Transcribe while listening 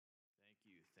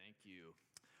Thank you.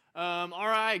 All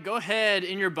right, go ahead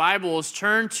in your Bibles,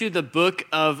 turn to the book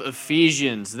of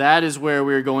Ephesians. That is where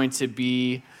we're going to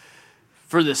be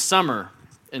for this summer.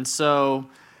 And so,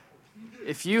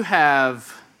 if you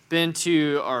have been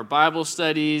to our Bible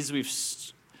studies, we've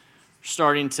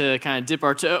starting to kind of dip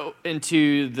our toe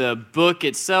into the book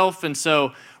itself. And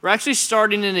so, we're actually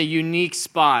starting in a unique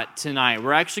spot tonight.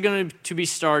 We're actually going to be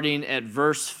starting at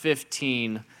verse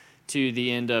 15 to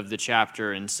the end of the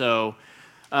chapter. And so,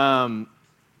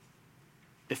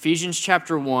 Ephesians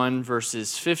chapter 1,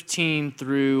 verses 15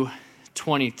 through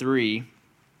 23.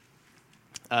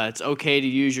 It's okay to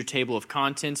use your table of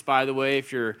contents, by the way,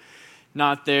 if you're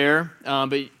not there.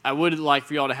 But I would like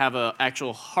for you all to have an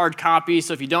actual hard copy.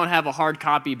 So if you don't have a hard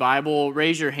copy Bible,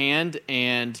 raise your hand,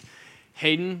 and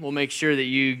Hayden will make sure that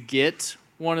you get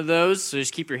one of those. So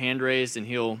just keep your hand raised, and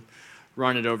he'll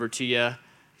run it over to you.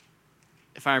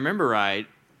 If I remember right,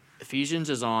 Ephesians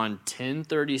is on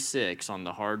 1036 on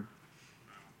the hard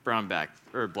brown back,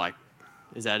 or black.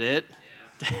 Is that it?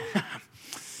 Yeah.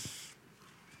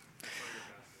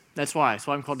 That's why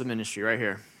I'm called to ministry right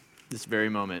here, this very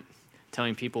moment,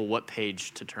 telling people what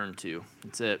page to turn to.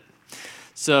 That's it.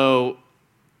 So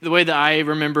the way that I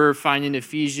remember finding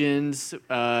Ephesians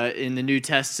in the New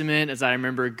Testament is I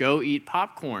remember go eat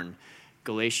popcorn.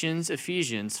 Galatians,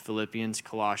 Ephesians, Philippians,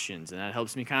 Colossians. And that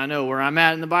helps me kind of know where I'm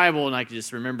at in the Bible, and I can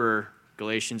just remember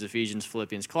Galatians, Ephesians,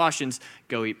 Philippians, Colossians,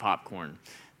 go eat popcorn.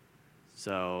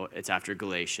 So it's after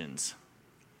Galatians.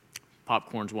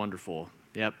 Popcorn's wonderful.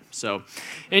 Yep. So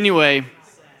anyway,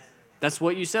 that's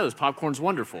what you said, was popcorn's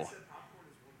wonderful.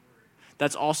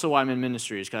 That's also why I'm in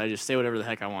ministry, is because I just say whatever the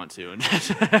heck I want to.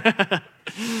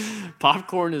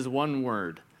 Popcorn is one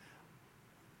word.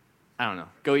 I don't know.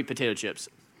 Go eat potato chips.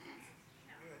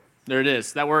 There it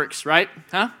is. That works, right?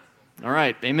 Huh? All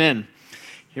right. Amen.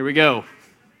 Here we go.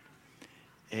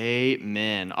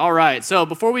 Amen. All right. So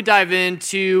before we dive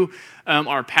into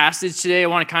our passage today, I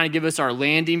want to kind of give us our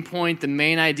landing point, the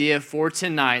main idea for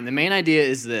tonight. And the main idea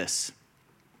is this: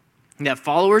 that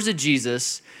followers of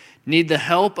Jesus need the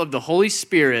help of the Holy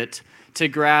Spirit to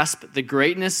grasp the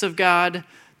greatness of God,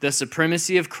 the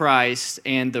supremacy of Christ,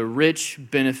 and the rich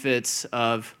benefits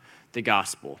of the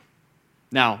gospel.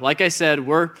 Now, like I said,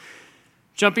 we're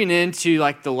jumping into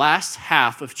like the last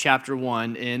half of chapter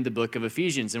 1 in the book of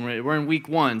Ephesians, and we're in week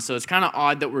 1, so it's kind of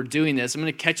odd that we're doing this. I'm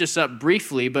going to catch us up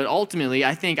briefly, but ultimately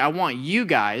I think I want you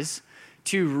guys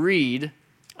to read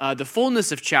the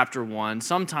fullness of chapter 1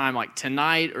 sometime like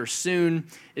tonight or soon.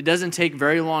 It doesn't take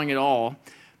very long at all,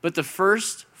 but the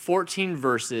first 14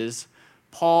 verses,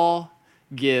 Paul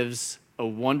gives a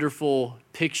wonderful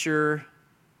picture,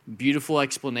 beautiful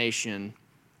explanation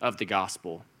of the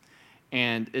gospel.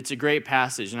 And it's a great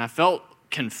passage. And I felt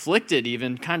conflicted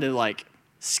even kind of like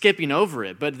skipping over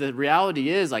it. But the reality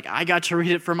is, like, I got to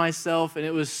read it for myself, and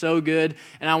it was so good.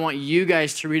 And I want you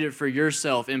guys to read it for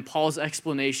yourself in Paul's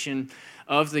explanation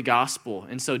of the gospel.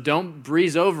 And so don't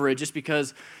breeze over it just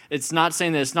because it's not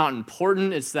saying that it's not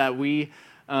important. It's that we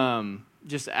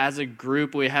just as a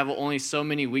group, we have only so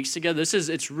many weeks together.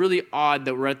 It's really odd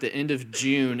that we're at the end of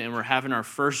June and we're having our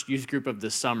first youth group of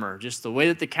the summer. Just the way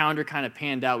that the calendar kind of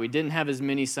panned out, we didn't have as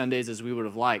many Sundays as we would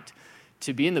have liked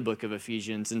to be in the book of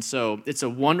Ephesians. And so it's a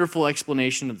wonderful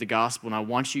explanation of the gospel, and I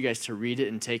want you guys to read it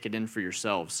and take it in for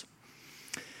yourselves.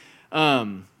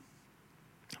 But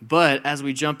as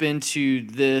we jump into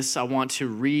this, I want to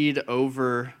read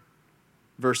over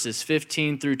verses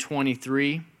 15 through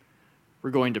 23. We're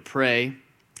going to pray,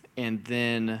 and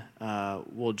then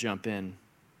we'll jump in.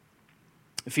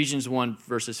 Ephesians 1,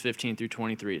 verses 15 through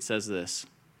 23, it says this: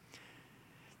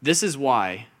 "This is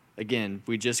why," again,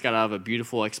 we just got out of a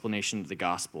beautiful explanation of the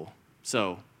gospel.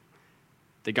 So,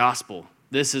 the gospel,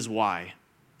 this is why.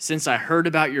 "Since I heard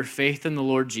about your faith in the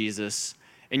Lord Jesus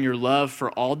and your love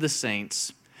for all the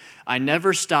saints, I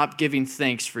never stopped giving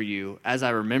thanks for you as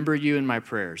I remember you in my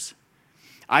prayers.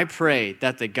 I pray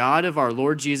that the God of our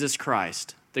Lord Jesus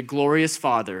Christ, the glorious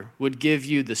Father, would give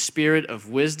you the spirit of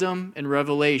wisdom and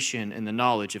revelation in the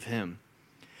knowledge of him.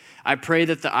 I pray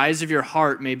that the eyes of your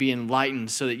heart may be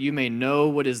enlightened so that you may know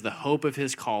what is the hope of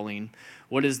his calling,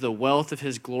 what is the wealth of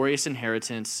his glorious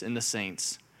inheritance in the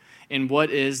saints, and what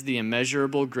is the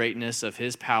immeasurable greatness of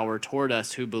his power toward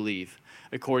us who believe,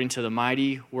 according to the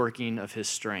mighty working of his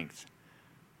strength.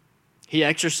 He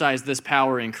exercised this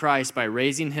power in Christ by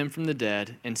raising him from the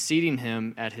dead and seating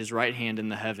him at his right hand in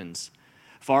the heavens,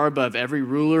 far above every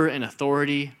ruler and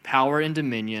authority, power and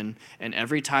dominion, and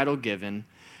every title given,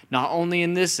 not only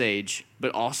in this age,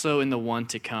 but also in the one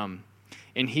to come.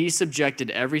 And he subjected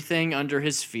everything under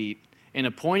his feet and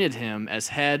appointed him as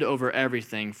head over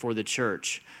everything for the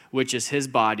church, which is his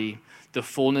body, the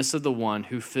fullness of the one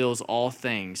who fills all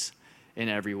things in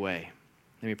every way.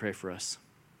 Let me pray for us.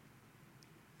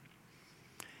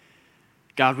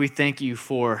 God, we thank you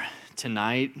for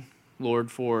tonight, Lord,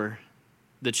 for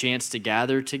the chance to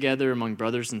gather together among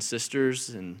brothers and sisters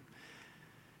and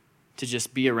to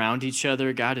just be around each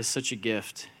other. God is such a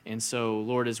gift. And so,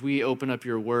 Lord, as we open up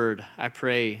your word, I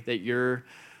pray that your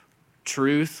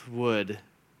truth would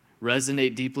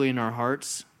resonate deeply in our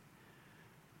hearts.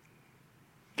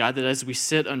 God, that as we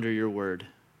sit under your word,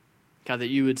 God, that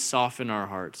you would soften our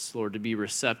hearts, Lord, to be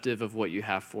receptive of what you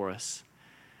have for us.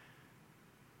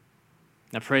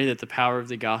 I pray that the power of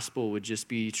the gospel would just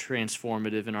be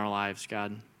transformative in our lives,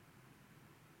 God.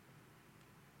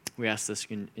 We ask this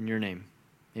in your name.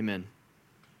 Amen.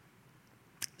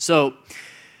 So,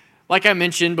 like I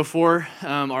mentioned before,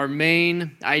 our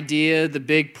main idea, the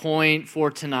big point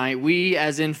for tonight, we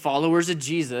as in followers of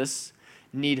Jesus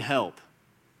need help.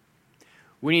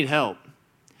 We need help.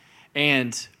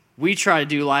 And we try to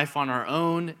do life on our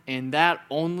own, and that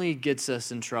only gets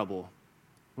us in trouble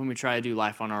when we try to do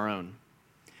life on our own.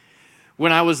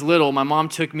 When I was little, my mom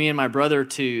took me and my brother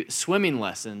to swimming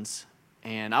lessons,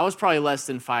 and I was probably less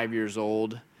than 5 years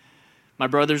old. My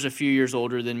brother's a few years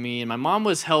older than me, and my mom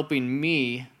was helping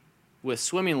me with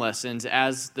swimming lessons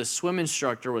as the swim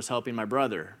instructor was helping my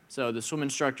brother. So the swim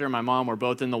instructor and my mom were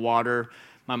both in the water.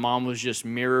 My mom was just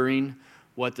mirroring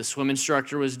what the swim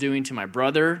instructor was doing to my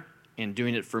brother and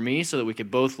doing it for me so that we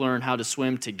could both learn how to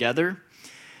swim together.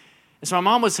 And so my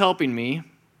mom was helping me.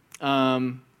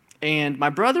 And my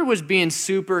brother was being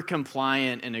super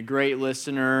compliant and a great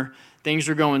listener. Things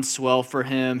were going swell for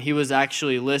him. He was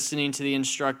actually listening to the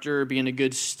instructor, being a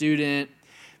good student.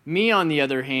 Me, on the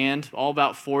other hand, all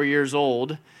about 4 years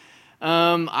old,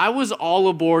 I was all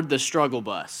aboard the struggle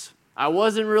bus. I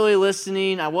wasn't really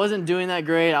listening. I wasn't doing that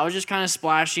great. I was just kind of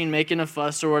splashing, making a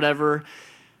fuss or whatever.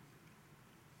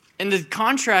 And the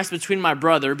contrast between my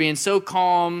brother being so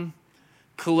calm,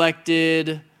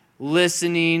 collected,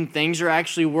 listening, things are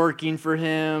actually working for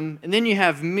him. And then you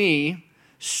have me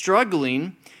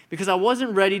struggling because I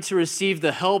wasn't ready to receive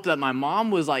the help that my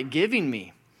mom was giving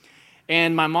me.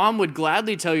 And my mom would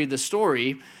gladly tell you the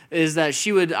story is that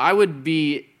I would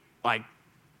be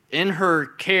in her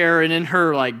care and in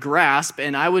her grasp,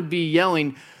 and I would be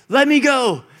yelling, "Let me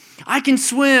go, I can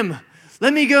swim.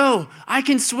 Let me go, I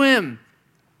can swim."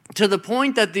 To the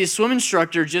point that the swim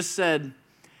instructor just said,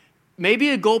 maybe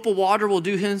a gulp of water will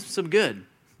do him some good.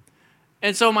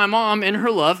 And so my mom, in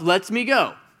her love, lets me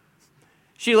go.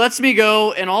 She lets me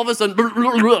go, and all of a sudden,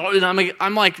 and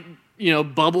I'm like,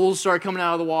 bubbles start coming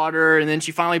out of the water, and then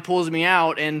she finally pulls me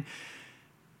out, and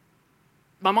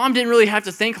my mom didn't really have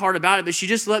to think hard about it, but she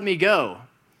just let me go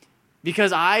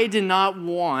because I did not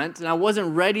want, and I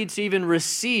wasn't ready to even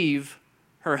receive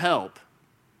her help.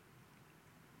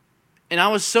 And I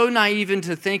was so naive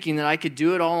into thinking that I could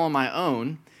do it all on my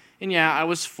own. And yeah, I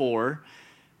was 4.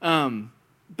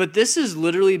 But this has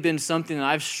literally been something that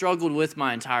I've struggled with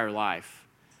my entire life.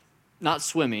 Not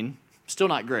swimming, still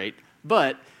not great.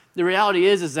 But the reality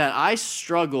is that I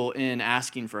struggle in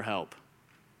asking for help.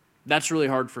 That's really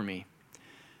hard for me.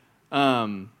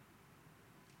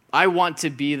 I want to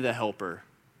be the helper.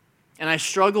 And I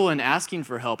struggle in asking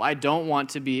for help. I don't want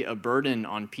to be a burden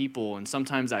on people. And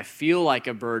sometimes I feel like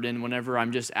a burden whenever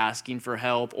I'm just asking for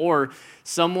help. Or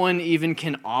someone even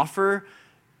can offer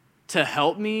to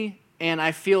help me, and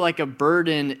I feel like a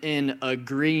burden in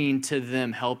agreeing to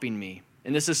them helping me.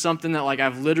 And this is something that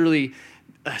I've literally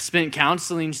spent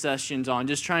counseling sessions on,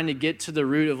 just trying to get to the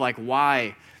root of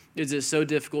why is it so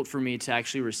difficult for me to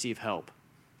actually receive help?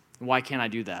 Why can't I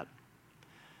do that?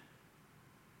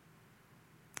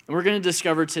 And we're going to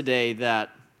discover today that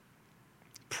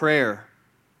prayer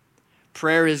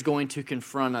is going to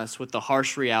confront us with the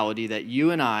harsh reality that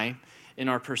you and I, in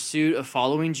our pursuit of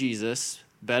following Jesus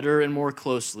better and more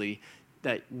closely,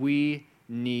 that we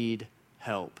need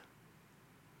help.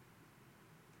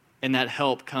 And that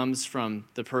help comes from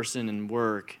the person and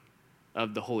work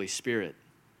of the Holy Spirit.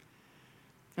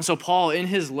 And so Paul, in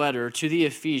his letter to the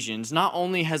Ephesians, not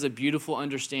only has a beautiful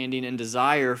understanding and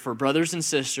desire for brothers and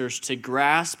sisters to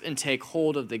grasp and take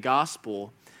hold of the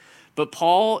gospel, but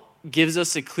Paul gives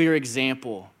us a clear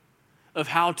example of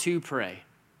how to pray.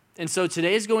 And so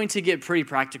today is going to get pretty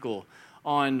practical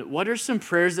on what are some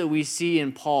prayers that we see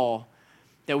in Paul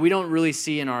that we don't really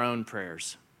see in our own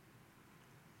prayers.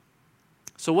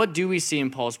 So what do we see in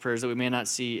Paul's prayers that we may not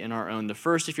see in our own? The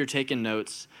first, if you're taking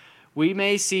notes, we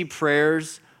may see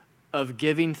prayers of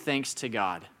giving thanks to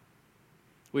God.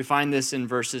 We find this in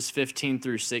verses 15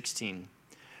 through 16.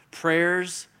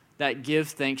 Prayers that give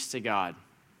thanks to God.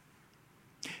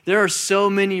 There are so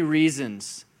many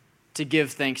reasons to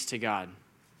give thanks to God.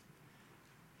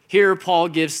 Here, Paul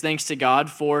gives thanks to God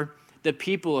for the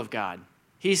people of God.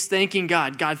 He's thanking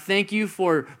God. God, thank you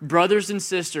for brothers and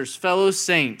sisters, fellow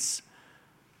saints.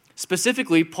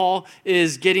 Specifically, Paul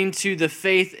is getting to the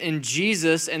faith in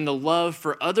Jesus and the love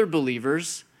for other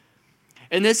believers.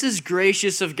 And this is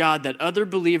gracious of God that other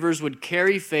believers would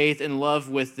carry faith and love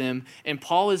with them. And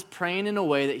Paul is praying in a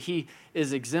way that he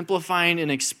is exemplifying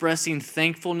and expressing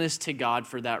thankfulness to God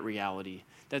for that reality,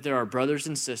 that there are brothers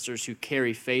and sisters who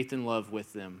carry faith and love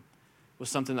with them, was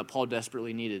something that Paul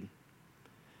desperately needed.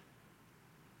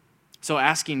 So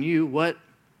asking you, what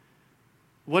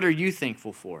are you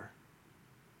thankful for?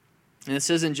 And this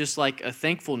isn't just like a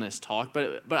thankfulness talk,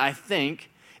 but I think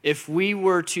if we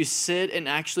were to sit and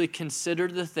actually consider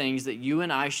the things that you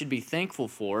and I should be thankful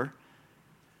for,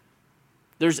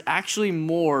 there's actually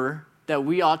more that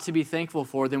we ought to be thankful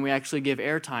for than we actually give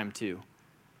airtime to.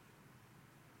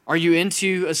 Are you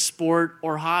into a sport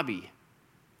or hobby?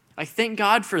 I thank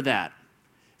God for that.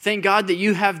 Thank God that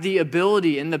you have the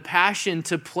ability and the passion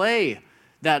to play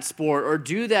that sport or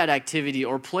do that activity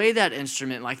or play that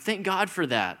instrument. Like, thank God for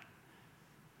that.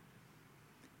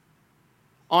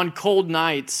 On cold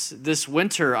nights this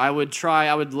winter, I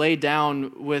would lay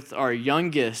down with our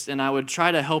youngest and I would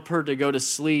try to help her to go to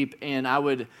sleep, and I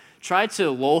would try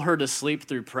to lull her to sleep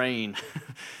through praying.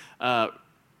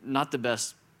 Not the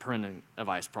best parenting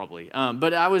advice probably.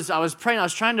 But I was praying, I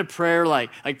was trying to pray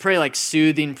like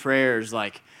soothing prayers,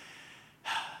 like,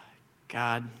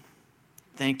 God,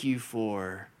 thank you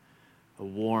for a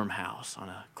warm house on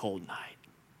a cold night.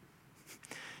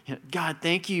 God,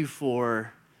 thank you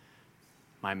for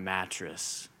my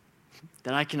mattress,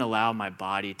 that I can allow my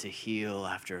body to heal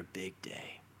after a big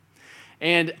day.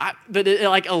 But it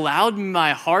like allowed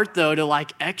my heart though to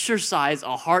like exercise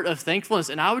a heart of thankfulness.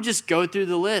 And I would just go through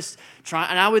the list,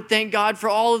 and I would thank God for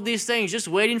all of these things, just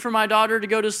waiting for my daughter to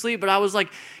go to sleep. But I was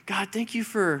like, God, thank you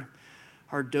for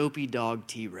our dopey dog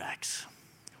T-Rex.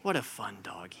 What a fun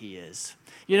dog he is.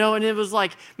 And it was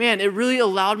like, man, it really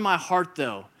allowed my heart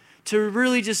though to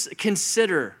really just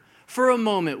consider for a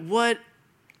moment, what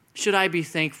should I be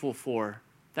thankful for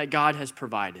that God has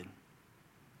provided?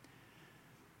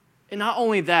 And not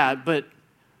only that, but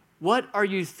what are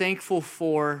you thankful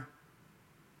for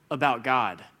about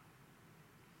God?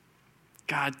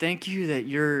 God, thank you that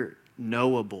you're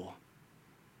knowable.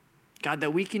 God,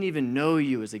 that we can even know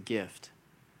you as a gift.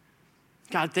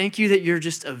 God, thank you that you're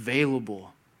just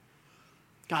available.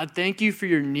 God, thank you for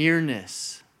your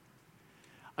nearness.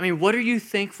 I mean, what are you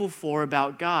thankful for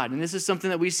about God? And this is something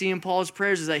that we see in Paul's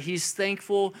prayers, is that he's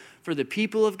thankful for the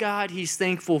people of God. He's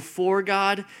thankful for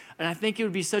God. And I think it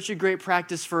would be such a great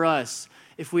practice for us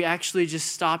if we actually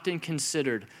just stopped and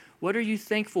considered, what are you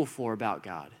thankful for about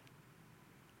God?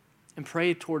 And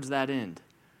pray towards that end.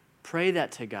 Pray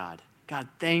that to God. God,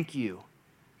 thank you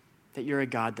that you're a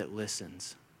God that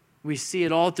listens. We see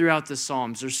it all throughout the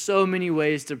Psalms. There's so many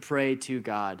ways to pray to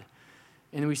God.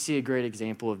 And we see a great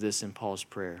example of this in Paul's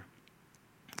prayer.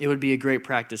 It would be a great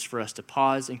practice for us to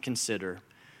pause and consider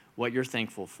what you're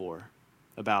thankful for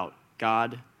about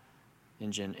God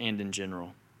and in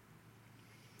general.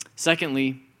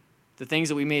 Secondly, the things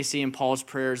that we may see in Paul's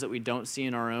prayers that we don't see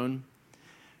in our own,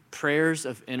 prayers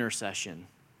of intercession.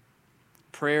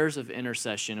 Prayers of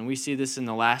intercession. And we see this in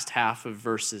the last half of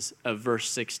verse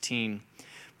 16.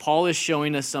 Paul is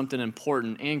showing us something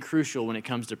important and crucial when it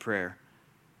comes to prayer.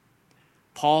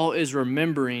 Paul is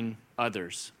remembering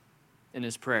others in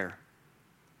his prayer.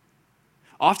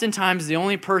 Oftentimes, the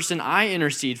only person I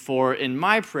intercede for in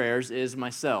my prayers is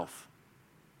myself,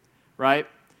 right?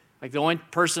 Like the only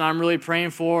person I'm really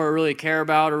praying for or really care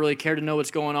about or really care to know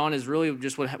what's going on is really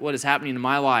just what is happening in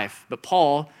my life. But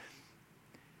Paul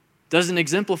doesn't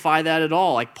exemplify that at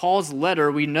all. Like Paul's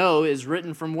letter, we know, is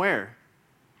written from where?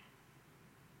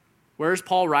 Where is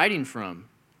Paul writing from?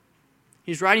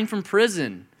 He's writing from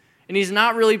prison. And he's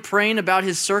not really praying about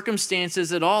his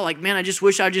circumstances at all. Like, man, I just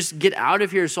wish I'd just get out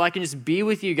of here so I can just be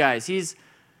with you guys. He's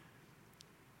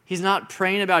not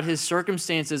praying about his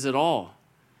circumstances at all.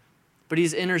 But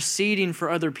he's interceding for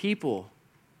other people.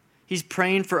 He's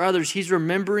praying for others. He's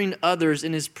remembering others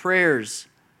in his prayers.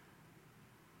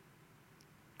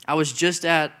 I was just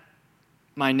at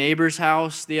my neighbor's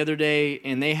house the other day,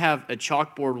 and they have a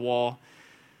chalkboard wall.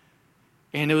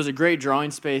 And it was a great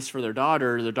drawing space for their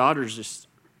daughter. Their daughter's just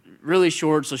really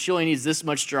short, so she only needs this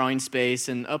much drawing space.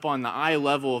 And up on the eye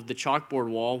level of the chalkboard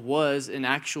wall was an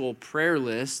actual prayer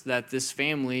list that this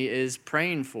family is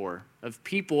praying for, of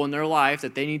people in their life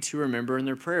that they need to remember in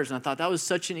their prayers. And I thought that was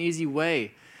such an easy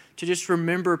way to just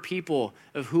remember people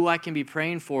of who I can be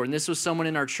praying for. And this was someone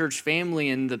in our church family,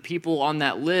 and the people on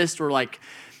that list were like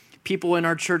people in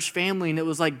our church family, and it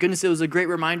was like, goodness, it was a great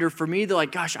reminder for me that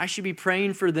like, gosh, I should be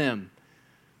praying for them.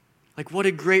 Like, what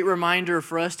a great reminder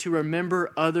for us to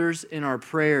remember others in our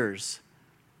prayers.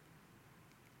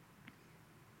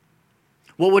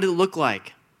 What would it look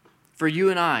like for you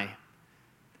and I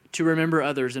to remember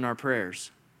others in our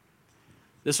prayers?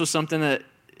 This was something that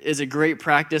is a great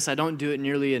practice. I don't do it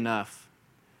nearly enough.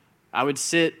 I would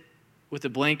sit with a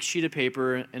blank sheet of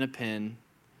paper and a pen,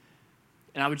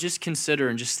 and I would just consider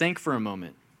and just think for a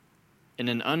moment, in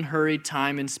an unhurried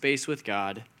time and space with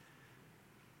God,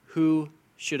 who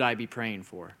should I be praying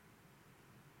for?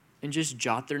 And just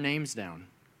jot their names down.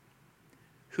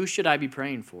 Who should I be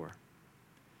praying for?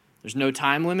 There's no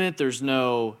time limit. There's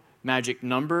no magic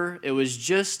number. It was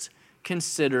just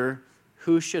consider,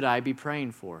 who should I be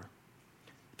praying for?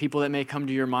 People that may come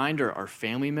to your mind are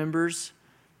family members,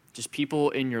 just people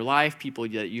in your life, people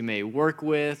that you may work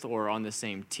with or on the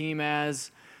same team as,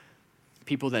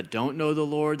 people that don't know the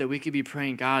Lord, that we could be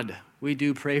praying, God, we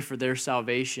do pray for their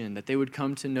salvation, that they would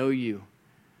come to know you.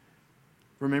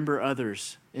 Remember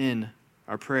others in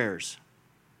our prayers.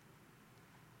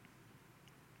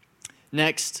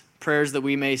 Next, prayers that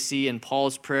we may see in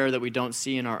Paul's prayer that we don't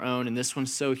see in our own, and this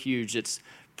one's so huge. It's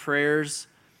prayers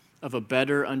of a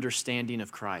better understanding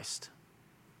of Christ.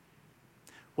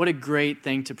 What a great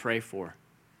thing to pray for.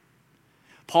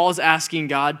 Paul's asking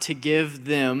God to give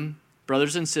them,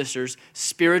 brothers and sisters,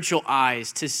 spiritual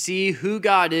eyes to see who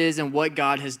God is and what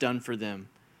God has done for them.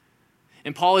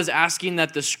 And Paul is asking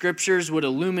that the scriptures would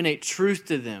illuminate truth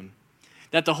to them,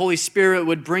 that the Holy Spirit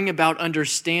would bring about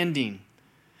understanding.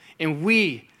 And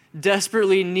we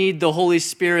desperately need the Holy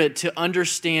Spirit to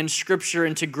understand scripture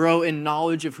and to grow in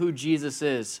knowledge of who Jesus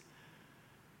is.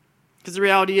 Because the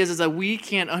reality is that we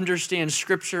can't understand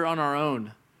scripture on our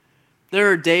own.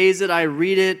 There are days that I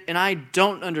read it and I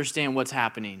don't understand what's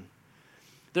happening.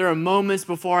 There are moments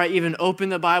before I even open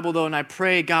the Bible, though, and I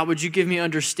pray, God, would you give me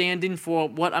understanding for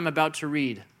what I'm about to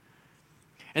read?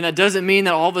 And that doesn't mean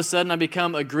that all of a sudden I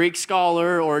become a Greek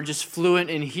scholar or just fluent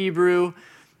in Hebrew.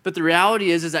 But the reality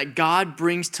is that God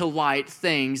brings to light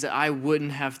things that I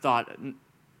wouldn't have thought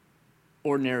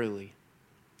ordinarily.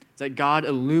 That God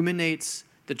illuminates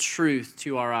the truth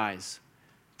to our eyes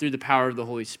through the power of the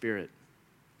Holy Spirit.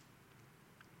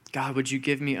 God, would you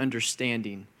give me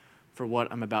understanding for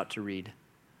what I'm about to read?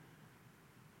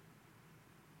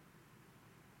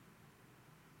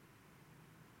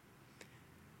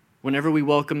 Whenever we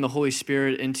welcome the Holy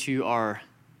Spirit into our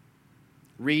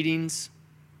readings,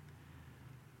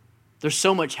 there's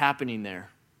so much happening there.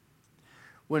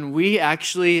 When we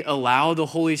actually allow the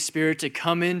Holy Spirit to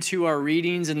come into our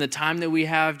readings and the time that we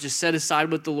have just set aside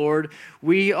with the Lord,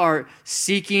 we are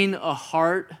seeking a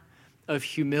heart of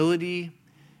humility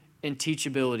and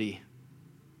teachability.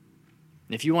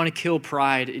 And if you want to kill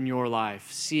pride in your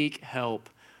life, seek help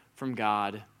from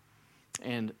God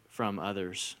and from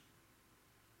others.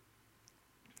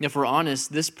 If we're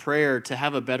honest, this prayer to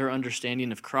have a better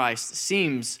understanding of Christ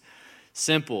seems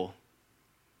simple,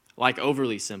 like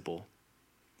overly simple.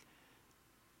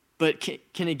 But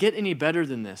can it get any better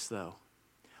than this, though?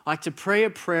 Like to pray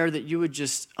a prayer that you would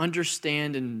just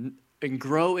understand and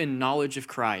grow in knowledge of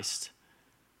Christ.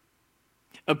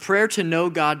 A prayer to know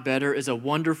God better is a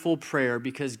wonderful prayer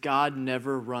because God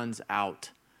never runs out.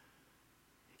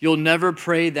 You'll never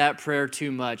pray that prayer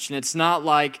too much. And it's not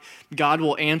like God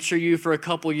will answer you for a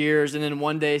couple years and then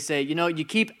one day say, you know, you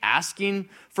keep asking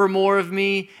for more of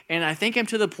me, and I think I'm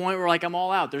to the point where like I'm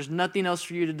all out. There's nothing else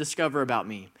for you to discover about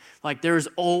me. Like there's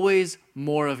always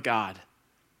more of God.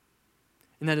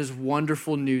 And that is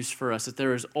wonderful news for us, that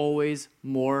there is always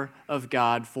more of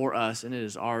God for us, and it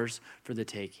is ours for the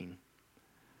taking.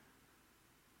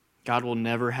 God will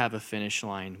never have a finish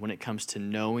line when it comes to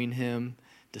knowing him,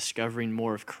 discovering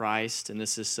more of Christ, and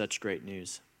this is such great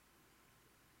news.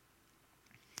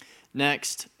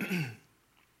 Next,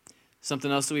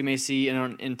 something else that we may see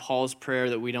in Paul's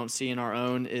prayer that we don't see in our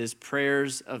own is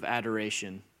prayers of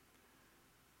adoration.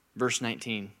 Verse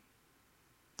 19.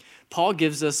 Paul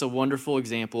gives us a wonderful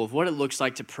example of what it looks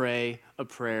like to pray a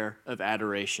prayer of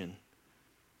adoration.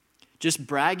 Just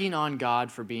bragging on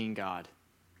God for being God.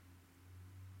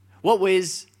 What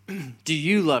ways do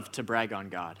you love to brag on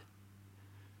God?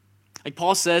 Like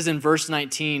Paul says in verse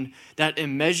 19, that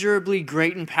immeasurably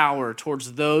great in power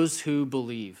towards those who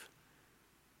believe.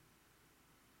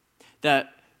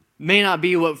 That may not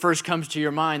be what first comes to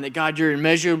your mind, that God, you're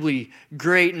immeasurably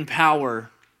great in power.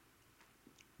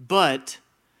 But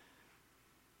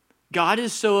God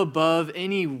is so above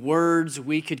any words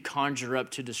we could conjure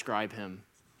up to describe him.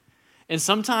 And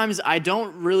sometimes I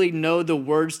don't really know the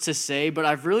words to say, but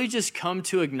I've really just come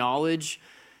to acknowledge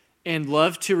and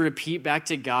love to repeat back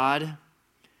to God,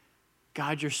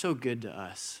 God, you're so good to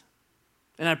us.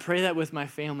 And I pray that with my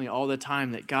family all the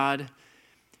time, that God,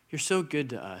 you're so good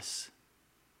to us.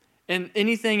 And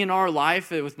anything in our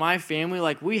life with my family,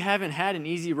 like we haven't had an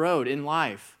easy road in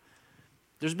life.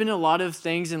 There's been a lot of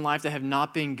things in life that have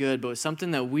not been good, but it's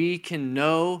something that we can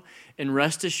know and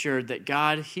rest assured that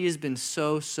God, he has been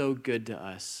so, so good to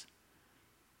us.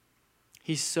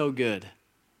 He's so good.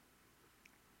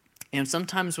 And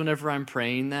sometimes whenever I'm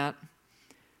praying that,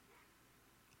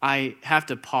 I have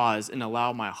to pause and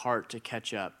allow my heart to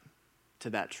catch up to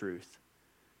that truth.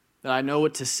 That I know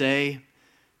what to say.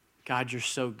 God, you're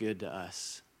so good to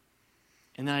us.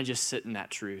 And then I just sit in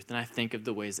that truth and I think of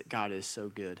the ways that God is so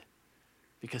good.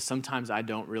 Because sometimes I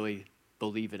don't really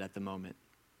believe it at the moment.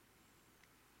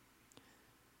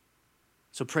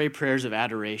 So pray prayers of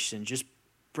adoration. Just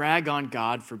brag on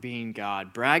God for being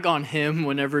God. Brag on him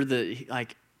whenever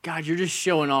God, you're just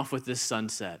showing off with this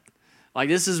sunset. Like,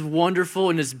 this is wonderful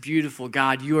and it's beautiful.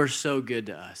 God, you are so good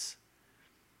to us.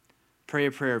 Pray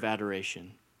a prayer of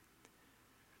adoration.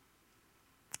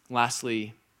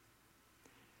 Lastly,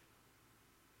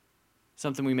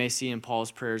 something we may see in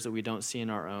Paul's prayers that we don't see in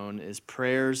our own is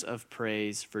prayers of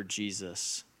praise for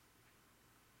Jesus.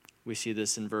 We see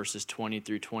this in verses 20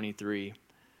 through 23.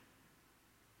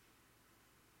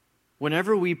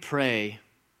 Whenever we pray,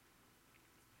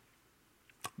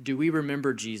 do we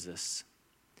remember Jesus?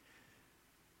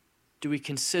 Do we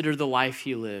consider the life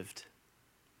he lived?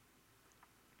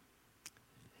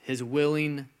 His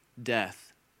willing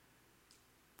death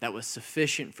that was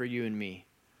sufficient for you and me.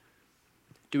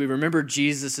 Do we remember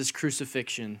Jesus'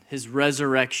 crucifixion, his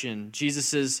resurrection,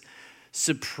 Jesus' his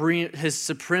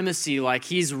supremacy, like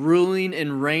he's ruling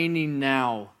and reigning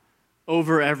now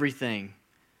over everything?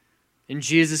 In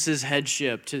Jesus'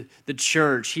 headship to the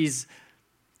church, he's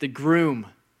the groom.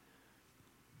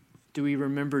 Do we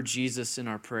remember Jesus in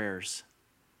our prayers?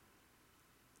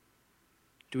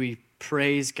 Do we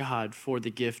praise God for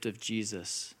the gift of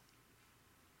Jesus?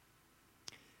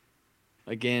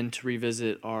 Again, to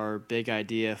revisit our big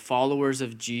idea, followers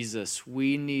of Jesus,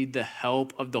 we need the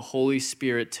help of the Holy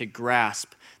Spirit to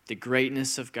grasp the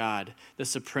greatness of God, the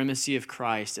supremacy of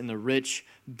Christ, and the rich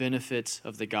benefits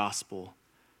of the gospel.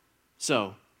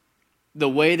 So, the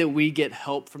way that we get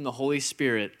help from the Holy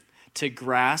Spirit to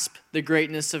grasp the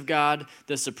greatness of God,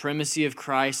 the supremacy of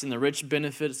Christ, and the rich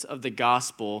benefits of the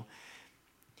gospel,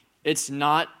 it's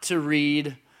not to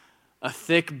read a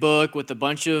thick book with a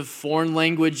bunch of foreign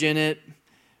language in it.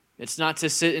 It's not to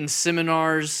sit in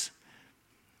seminars.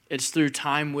 It's through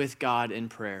time with God in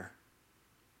prayer.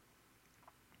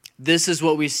 This is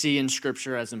what we see in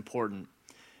Scripture as important,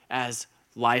 as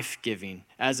life-giving,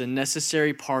 as a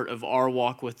necessary part of our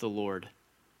walk with the Lord.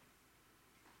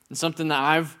 And something that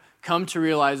I've come to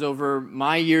realize over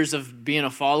my years of being a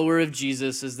follower of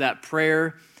Jesus is that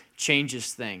prayer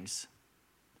changes things.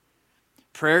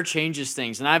 Prayer changes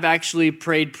things. And I've actually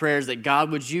prayed prayers that God,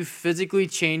 would you physically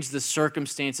change the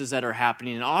circumstances that are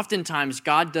happening? And oftentimes,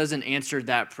 God doesn't answer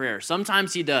that prayer.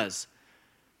 Sometimes he does.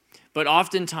 But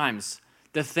oftentimes,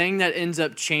 the thing that ends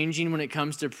up changing when it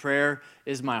comes to prayer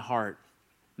is my heart,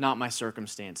 not my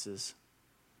circumstances.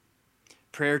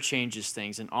 Prayer changes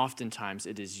things, and oftentimes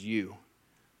it is you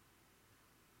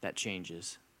that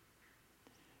changes.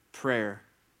 Prayer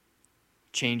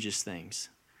changes things.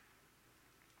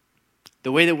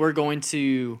 The way that we're going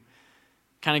to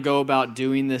kind of go about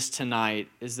doing this tonight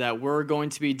is that we're going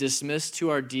to be dismissed to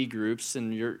our D groups,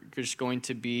 and you're just going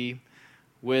to be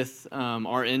with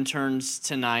our interns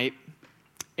tonight.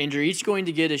 And you're each going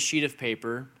to get a sheet of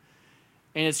paper,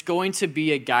 and it's going to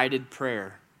be a guided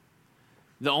prayer.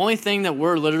 The only thing that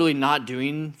we're literally not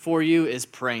doing for you is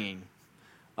praying.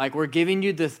 Like, we're giving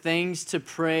you the things to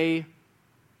pray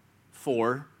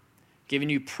for, giving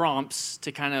you prompts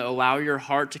to kind of allow your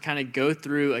heart to kind of go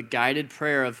through a guided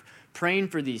prayer of praying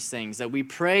for these things, that we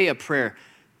pray a prayer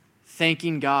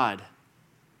thanking God,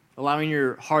 allowing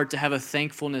your heart to have a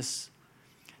thankfulness,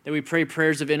 that we pray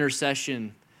prayers of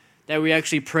intercession, that we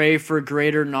actually pray for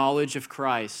greater knowledge of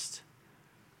Christ,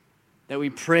 that we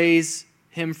praise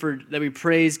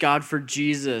God for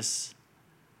Jesus.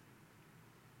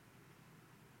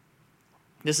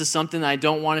 This is something that I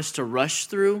don't want us to rush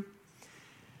through,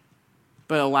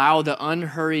 but allow the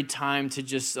unhurried time to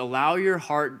just allow your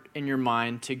heart and your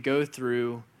mind to go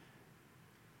through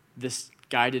this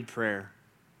guided prayer.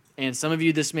 And some of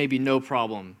you, this may be no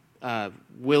problem,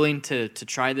 willing to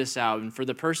try this out. And for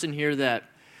the person here that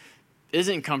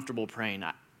isn't comfortable praying,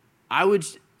 I would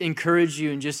encourage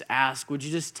you and just ask, would you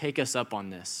just take us up on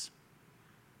this?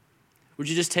 Would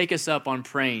you just take us up on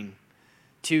praying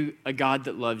to a God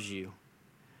that loves you?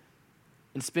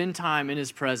 and spend time in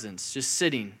his presence, just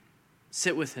sitting.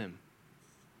 Sit with him.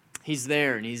 He's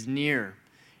there and he's near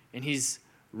and he's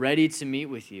ready to meet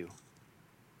with you.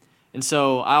 And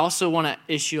so I also want to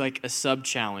issue like a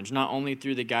sub-challenge, not only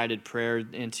through the guided prayer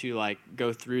and to like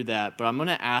go through that, but I'm going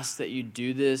to ask that you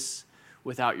do this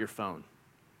without your phone.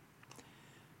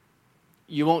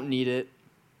 You won't need it,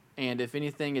 and if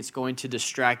anything, it's going to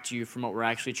distract you from what we're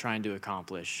actually trying to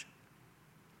accomplish.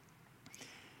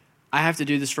 I have to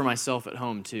do this for myself at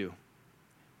home too,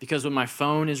 because when my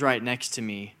phone is right next to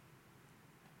me,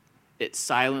 it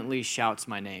silently shouts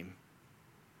my name,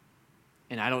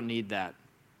 and I don't need that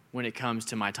when it comes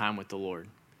to my time with the Lord.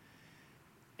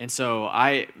 And so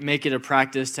I make it a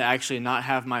practice to actually not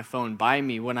have my phone by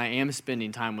me when I am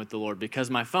spending time with the Lord, because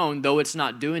my phone, though it's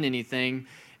not doing anything,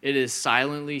 it is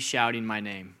silently shouting my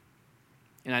name.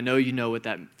 And I know you know what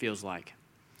that feels like.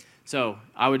 So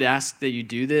I would ask that you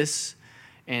do this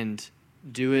and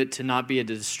do it to not be a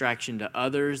distraction to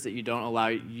others, that you don't allow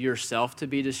yourself to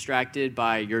be distracted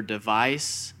by your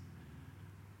device.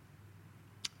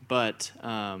 But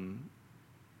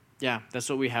yeah, that's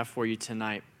what we have for you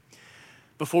tonight.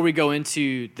 Before we go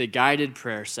into the guided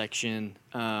prayer section,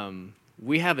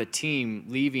 we have a team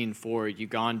leaving for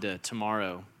Uganda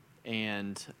tomorrow.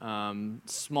 And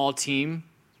small team,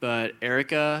 but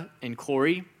Erica and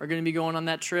Corey are going to be going on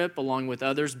that trip, along with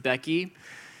others, Becky,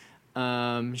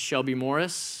 Shelby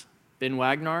Morris, Ben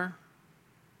Wagner.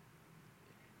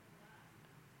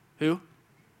 Who?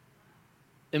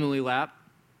 Emily Lapp.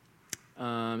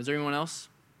 Is there anyone else?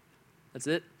 That's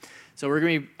it? So we're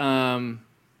going to be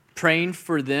praying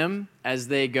for them as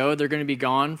they go. They're going to be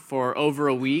gone for over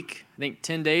a week. I think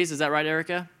 10 days. Is that right,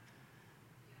 Erica?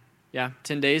 Yeah,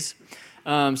 10 days.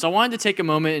 So I wanted to take a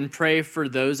moment and pray for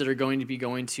those that are going to be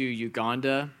going to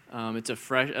Uganda. It's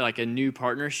a new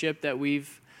partnership that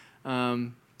we've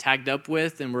tagged up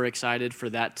with, and we're excited for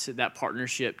that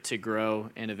partnership to grow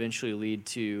and eventually lead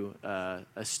to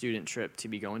a student trip to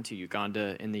be going to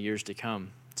Uganda in the years to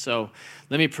come. So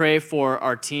let me pray for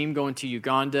our team going to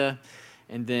Uganda,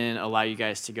 and then allow you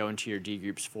guys to go into your D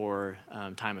groups for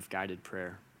time of guided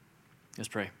prayer. Let's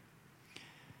pray.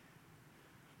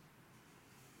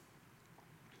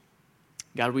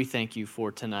 God, we thank you for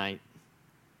tonight.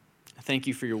 Thank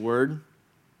you for your word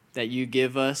that you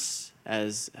give us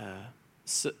as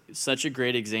such a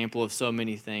great example of so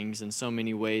many things and so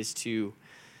many ways to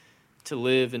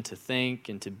live and to think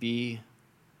and to be.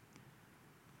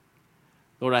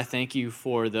 Lord, I thank you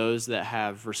for those that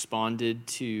have responded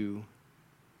to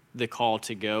the call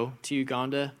to go to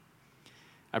Uganda.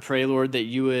 I pray, Lord, that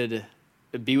you would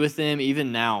be with them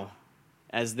even now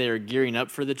as they're gearing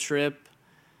up for the trip.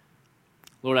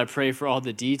 Lord, I pray for all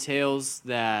the details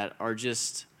that are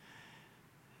just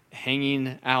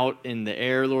hanging out in the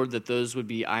air, Lord, that those would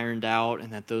be ironed out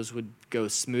and that those would go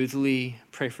smoothly.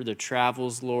 Pray for their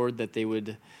travels, Lord, that they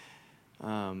would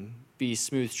be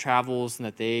smooth travels and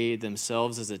that they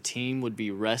themselves as a team would be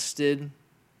rested.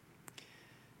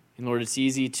 And Lord, it's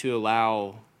easy to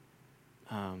allow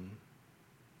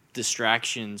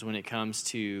distractions when it comes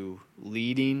to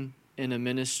leading in a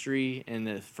ministry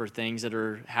and for things that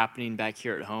are happening back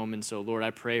here at home. And so, Lord,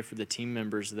 I pray for the team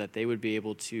members that they would be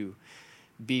able to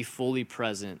be fully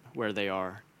present where they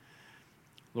are.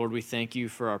 Lord, we thank you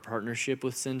for our partnership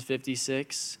with Send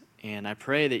 56, and I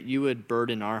pray that you would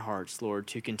burden our hearts, Lord,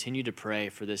 to continue to pray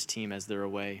for this team as they're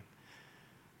away.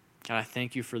 God, I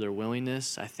thank you for their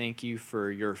willingness. I thank you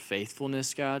for your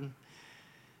faithfulness, God,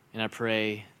 and I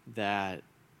pray that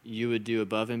you would do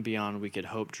above and beyond we could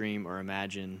hope, dream, or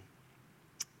imagine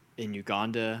in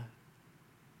Uganda,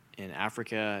 in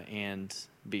Africa, and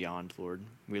beyond, Lord.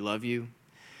 We love you.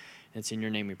 It's in your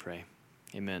name we pray.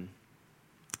 Amen.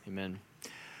 Amen.